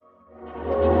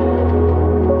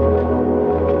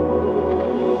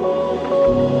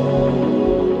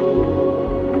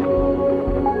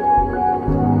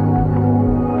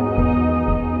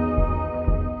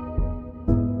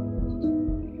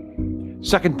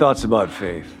Second thoughts about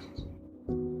faith.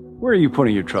 Where are you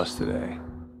putting your trust today?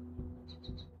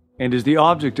 And is the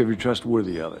object of your trust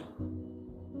worthy of it?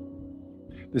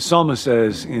 The psalmist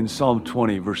says in Psalm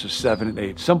 20, verses 7 and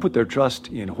 8, some put their trust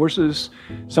in horses,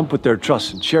 some put their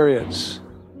trust in chariots,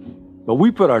 but we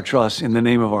put our trust in the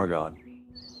name of our God.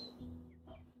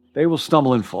 They will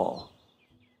stumble and fall,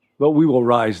 but we will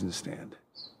rise and stand.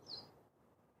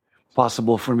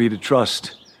 Possible for me to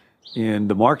trust in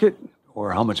the market,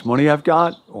 or how much money I've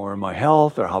got, or my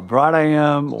health, or how bright I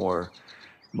am, or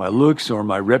my looks, or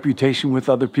my reputation with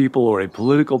other people, or a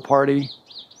political party.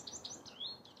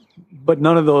 But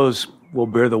none of those will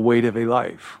bear the weight of a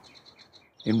life.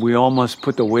 And we all must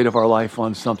put the weight of our life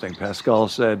on something. Pascal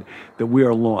said that we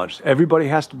are launched. Everybody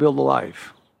has to build a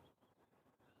life.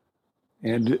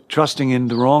 And trusting in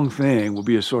the wrong thing will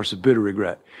be a source of bitter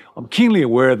regret. I'm keenly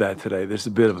aware of that today. This is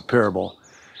a bit of a parable.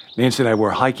 Nancy and I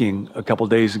were hiking a couple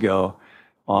days ago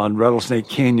on Rattlesnake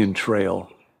Canyon Trail.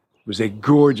 It was a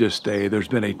gorgeous day. There's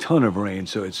been a ton of rain,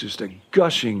 so it's just a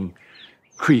gushing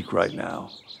creek right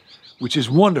now, which is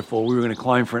wonderful. We were going to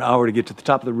climb for an hour to get to the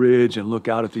top of the ridge and look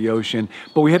out at the ocean,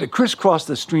 but we had to crisscross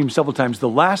the stream several times. The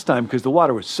last time, because the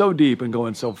water was so deep and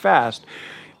going so fast,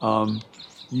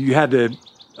 you had to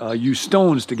use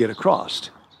stones to get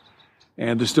across.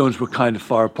 And the stones were kind of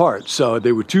far apart. So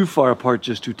they were too far apart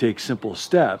just to take simple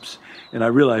steps. And I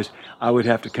realized I would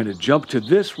have to kind of jump to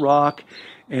this rock,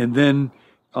 and then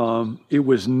it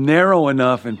was narrow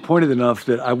enough and pointed enough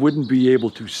that I wouldn't be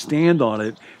able to stand on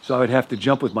it. So I would have to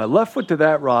jump with my left foot to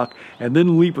that rock and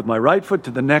then leap with my right foot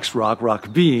to the next rock,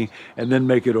 rock B, and then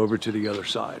make it over to the other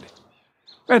side.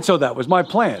 And so that was my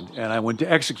plan, and I went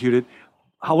to execute it.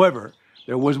 However,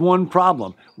 there was one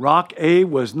problem. Rock A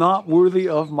was not worthy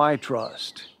of my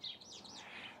trust.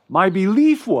 My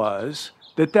belief was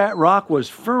that that rock was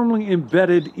firmly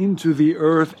embedded into the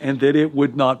earth and that it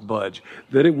would not budge,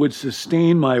 that it would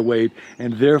sustain my weight,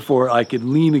 and therefore I could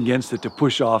lean against it to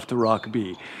push off to rock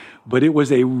B. But it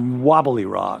was a wobbly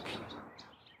rock.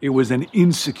 It was an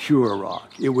insecure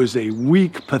rock. It was a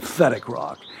weak, pathetic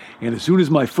rock. And as soon as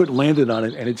my foot landed on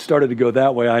it and it started to go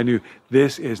that way, I knew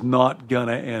this is not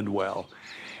gonna end well.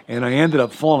 And I ended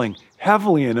up falling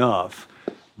heavily enough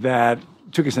that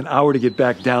it took us an hour to get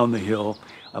back down the hill.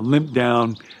 I limped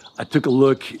down. I took a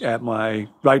look at my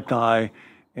right thigh,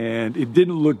 and it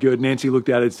didn't look good. Nancy looked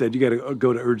at it and said, you got to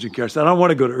go to urgent care. I said, I don't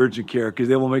want to go to urgent care because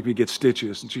they will make me get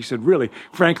stitches. And she said, really,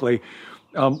 frankly,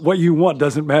 what you want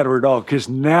doesn't matter at all, because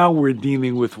now we're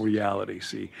dealing with reality,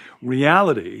 see.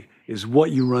 Reality is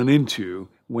what you run into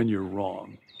when you're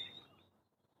wrong.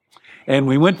 And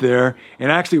we went there,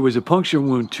 and actually it was a puncture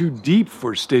wound too deep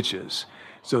for stitches.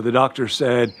 So the doctor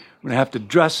said, I'm going to have to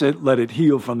dress it, let it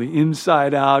heal from the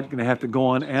inside out, going to have to go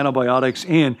on antibiotics.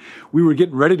 And we were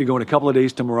getting ready to go in a couple of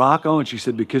days to Morocco. And she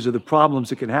said, because of the problems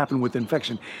that can happen with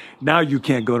infection, now you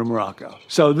can't go to Morocco.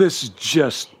 So this is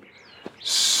just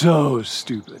so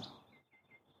stupid.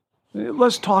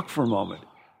 Let's talk for a moment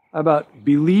about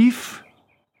belief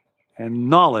and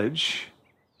knowledge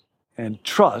and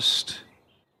trust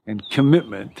and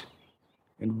commitment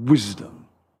and wisdom.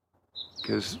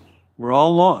 Because we're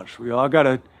all launched. We all got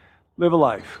to live a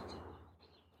life.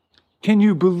 Can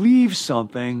you believe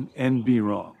something and be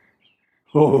wrong?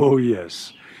 Oh,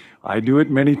 yes. I do it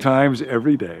many times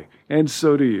every day, and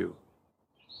so do you.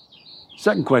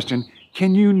 Second question,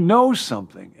 can you know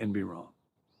something and be wrong?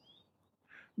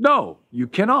 No, you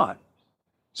cannot.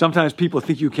 Sometimes people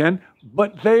think you can,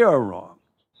 but they are wrong.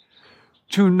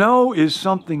 To know is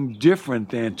something different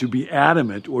than to be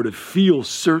adamant or to feel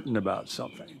certain about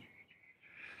something.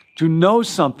 To know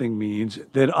something means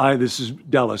that this is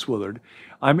Dallas Willard,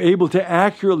 I'm able to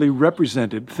accurately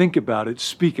represent it, think about it,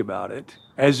 speak about it,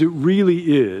 as it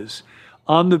really is,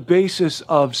 on the basis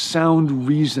of sound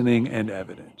reasoning and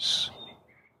evidence.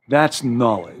 That's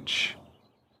knowledge.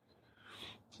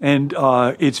 And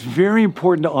it's very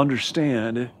important to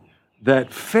understand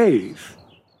that faith,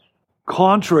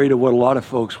 contrary to what a lot of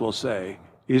folks will say,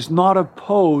 is not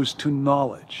opposed to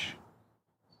knowledge.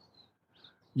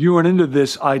 You run into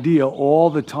this idea all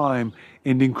the time,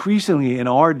 and increasingly in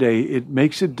our day, it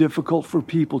makes it difficult for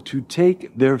people to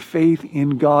take their faith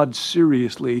in God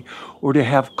seriously or to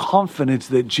have confidence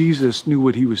that Jesus knew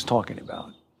what he was talking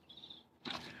about.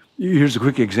 Here's a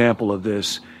quick example of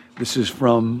this. This is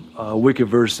from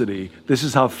Wikiversity. This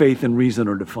is how faith and reason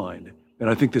are defined, and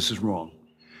I think this is wrong.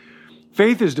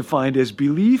 Faith is defined as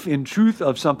belief in truth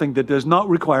of something that does not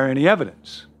require any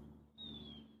evidence.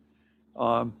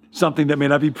 Something that may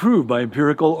not be proved by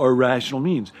empirical or rational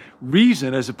means.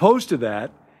 Reason, as opposed to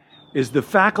that, is the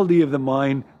faculty of the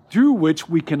mind through which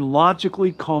we can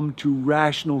logically come to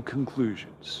rational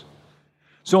conclusions.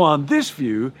 So on this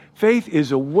view, faith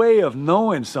is a way of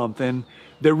knowing something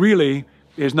that really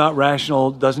is not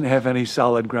rational, doesn't have any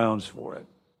solid grounds for it.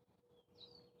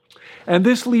 And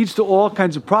this leads to all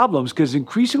kinds of problems because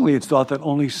increasingly it's thought that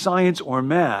only science or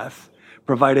math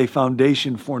provide a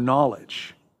foundation for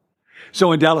knowledge.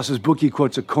 So in Dallas's book, he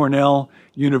quotes a Cornell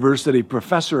University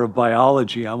professor of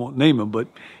biology, I won't name him, but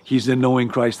he's in Knowing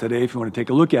Christ Today if you want to take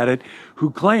a look at it,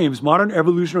 who claims modern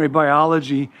evolutionary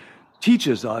biology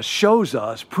teaches us, shows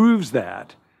us, proves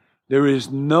that there is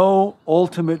no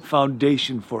ultimate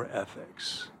foundation for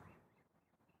ethics.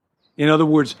 In other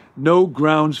words, no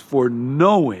grounds for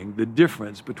knowing the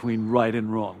difference between right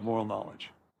and wrong, moral knowledge.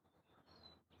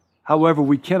 However,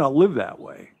 we cannot live that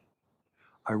way.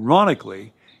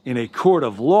 Ironically, in a court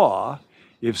of law,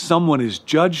 if someone is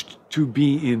judged to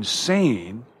be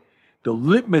insane, the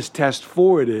litmus test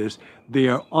for it is they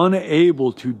are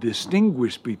unable to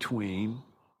distinguish between,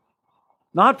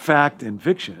 not fact and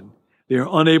fiction, they are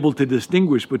unable to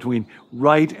distinguish between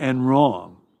right and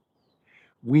wrong.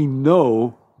 We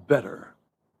know better.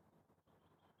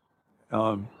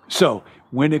 So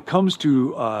when it comes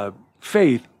to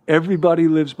faith, everybody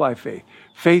lives by faith.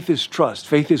 Faith is trust.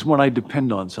 Faith is when I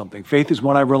depend on something. Faith is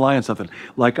when I rely on something.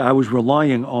 Like I was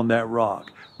relying on that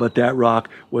rock, but that rock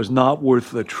was not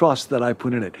worth the trust that I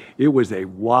put in it. It was a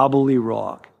wobbly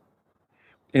rock.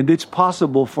 And it's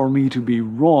possible for me to be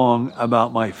wrong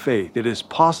about my faith. It is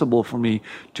possible for me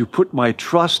to put my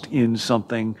trust in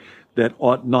something that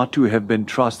ought not to have been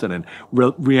trusted in.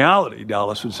 Reality,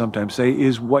 Dallas would sometimes say,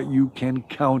 is what you can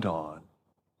count on.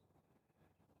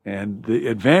 And the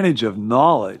advantage of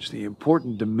knowledge, the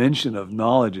important dimension of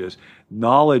knowledge is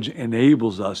knowledge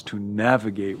enables us to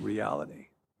navigate reality.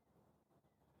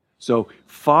 So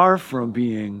far from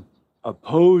being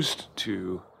opposed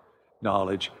to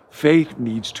knowledge, faith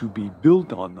needs to be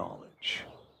built on knowledge.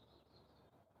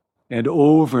 And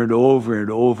over and over and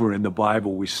over in the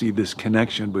Bible, we see this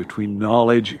connection between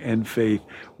knowledge and faith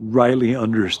rightly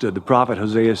understood. The prophet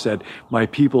Hosea said, "My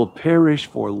people perish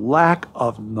for lack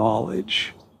of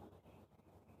knowledge."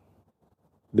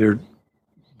 They're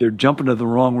jumping to the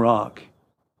wrong rock.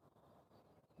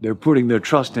 They're putting their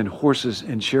trust in horses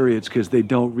and chariots because they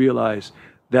don't realize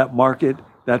that market,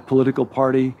 that political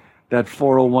party, that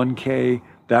 401k,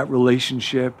 that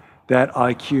relationship, that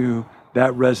IQ,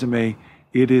 that resume,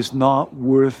 it is not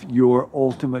worth your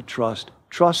ultimate trust.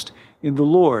 Trust in the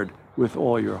Lord with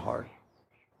all your heart.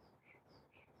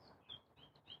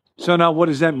 So now what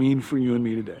does that mean for you and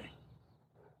me today?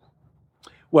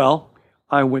 Well,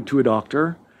 I went to a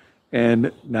doctor,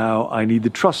 and now I need to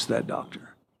trust that doctor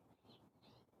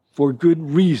for good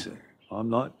reason. I'm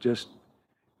not just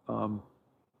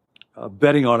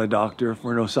betting on a doctor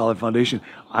for no solid foundation.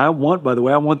 I want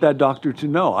that doctor to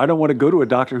know. I don't want to go to a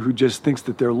doctor who just thinks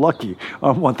that they're lucky.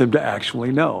 I want them to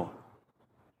actually know.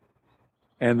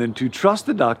 And then to trust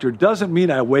the doctor doesn't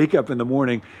mean I wake up in the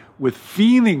morning with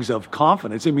feelings of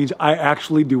confidence. It means I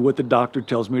actually do what the doctor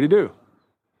tells me to do.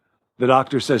 The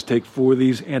doctor says, take 4 of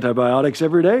these antibiotics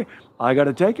every day. I got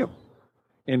to take them.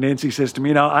 And Nancy says to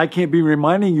me, now, I can't be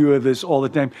reminding you of this all the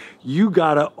time. You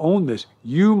got to own this.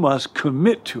 You must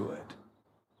commit to it.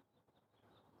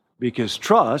 Because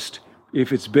trust,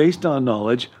 if it's based on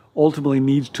knowledge, ultimately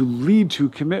needs to lead to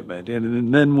commitment.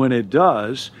 And then when it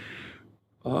does,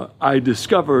 I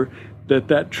discover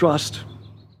that trust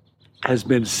has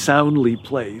been soundly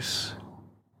placed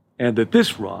and that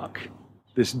this rock,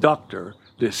 this doctor,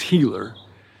 this healer,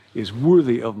 is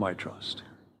worthy of my trust.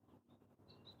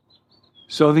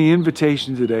 So the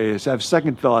invitation today is to have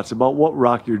second thoughts about what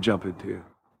rock you're jumping to.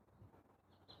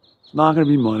 It's not going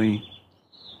to be money,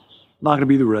 not going to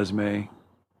be the resume,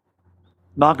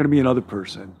 not going to be another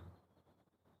person.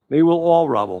 They will all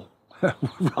wobble.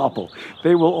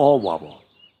 They will all wobble.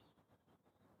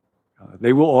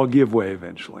 They will all give way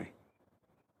eventually.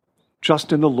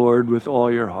 Trust in the Lord with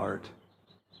all your heart.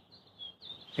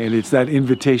 And it's that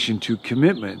invitation to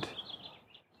commitment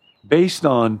based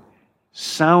on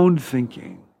sound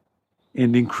thinking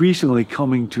and increasingly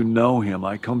coming to know Him.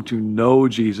 I come to know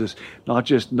Jesus, not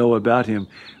just know about Him,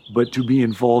 but to be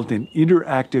involved in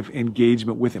interactive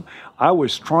engagement with Him. I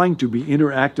was trying to be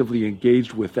interactively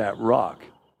engaged with that rock.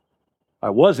 I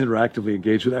was interactively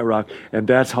engaged with that rock, and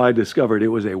that's how I discovered it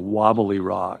was a wobbly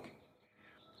rock.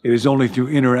 It is only through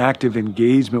interactive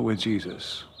engagement with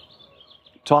Jesus,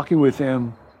 talking with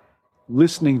Him,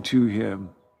 listening to Him,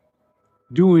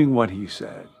 doing what He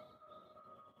said,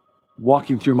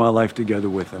 walking through my life together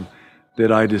with Him,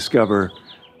 that I discover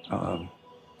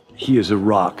He is a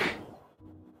rock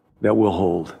that will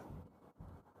hold.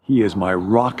 He is my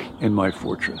rock and my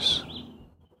fortress.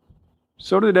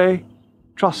 So today,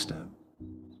 trust Him.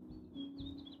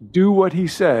 Do what he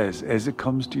says as it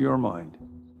comes to your mind.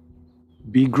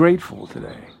 Be grateful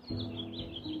today.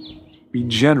 Be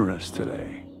generous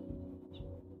today.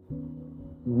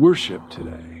 Worship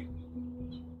today.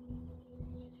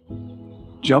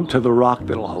 Jump to the rock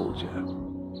that'll hold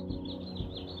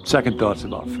you. Second thoughts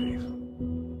about faith.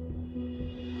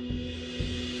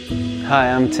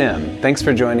 Hi, I'm Tim. Thanks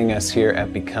for joining us here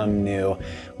at Become New.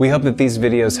 We hope that these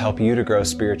videos help you to grow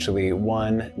spiritually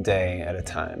one day at a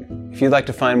time. If you'd like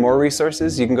to find more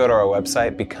resources, you can go to our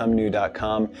website,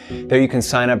 becomenew.com. There you can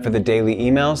sign up for the daily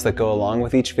emails that go along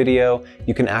with each video.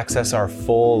 You can access our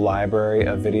full library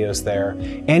of videos there.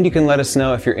 And you can let us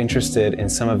know if you're interested in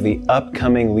some of the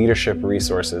upcoming leadership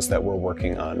resources that we're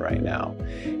working on right now.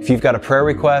 If you've got a prayer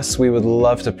request, we would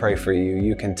love to pray for you.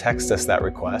 You can text us that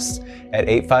request at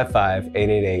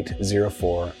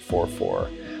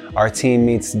 855-888-0444. Our team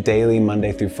meets daily,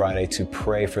 Monday through Friday, to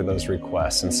pray for those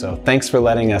requests. And so thanks for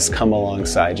letting us come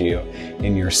alongside you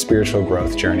in your spiritual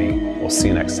growth journey. We'll see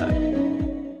you next time.